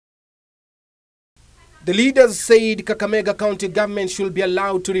The leaders said Kakamega County Government should be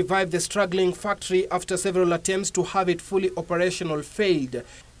allowed to revive the struggling factory after several attempts to have it fully operational failed.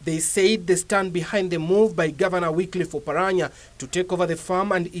 They said they stand behind the move by Governor Wycliffe Wangamati to take over the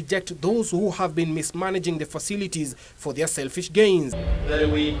farm and eject those who have been mismanaging the facilities for their selfish gains. That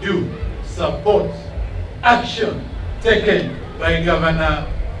we do support action taken by Governor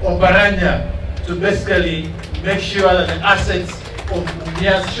Wangamati to basically make sure that the assets of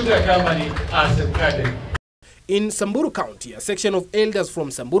Mumias Sugar Company are safeguarded. In Samburu County, a section of elders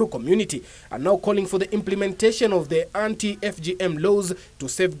from Samburu community are now calling for the implementation of the anti-FGM laws to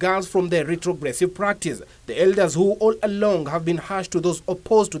save girls from the retrogressive practice. The elders, who all along have been harsh to those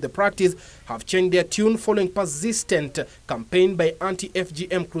opposed to the practice, have changed their tune following persistent campaign by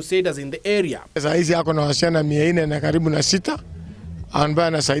anti-FGM crusaders in the area. Saizi yako na wasichana 446 ambaye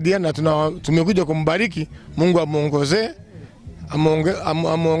anasaidia na tumekuja kumbariki. Mungu amuongoze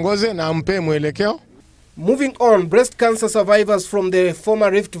na ampe mwelekeo. Moving on, breast cancer survivors from the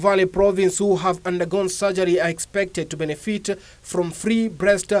former Rift Valley province who have undergone surgery are expected to benefit from free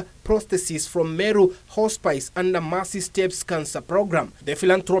breast prosthesis from Meru Hospice under Mercy Steps Cancer Program. The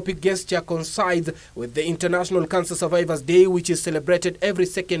philanthropic gesture coincides with the International Cancer Survivors Day, which is celebrated every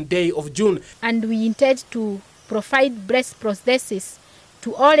second day of June. And we intend to provide breast prosthesis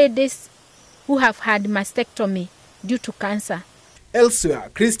to all ladies who have had mastectomy due to cancer. Elsewhere,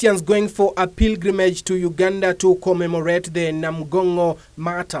 Christians going for a pilgrimage to Uganda to commemorate the Namugongo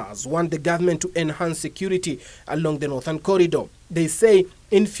martyrs want the government to enhance security along the northern corridor. They say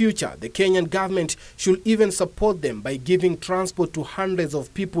in future the Kenyan government should even support them by giving transport to hundreds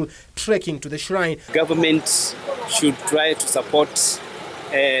of people trekking to the shrine. Government should try to support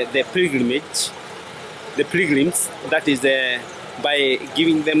the pilgrims, that is by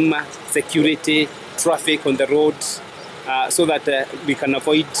giving them security, traffic on the roads, so that we can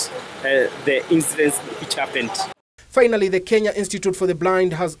avoid the incidents which happened. Finally, the Kenya Institute for the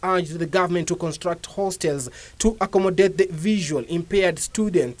Blind has urged the government to construct hostels to accommodate the visual impaired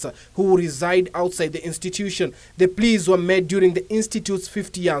students who reside outside the institution. The pleas were made during the institute's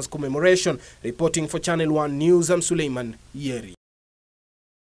 50 years commemoration. Reporting for Channel 1 News, I'm Suleiman Yeri.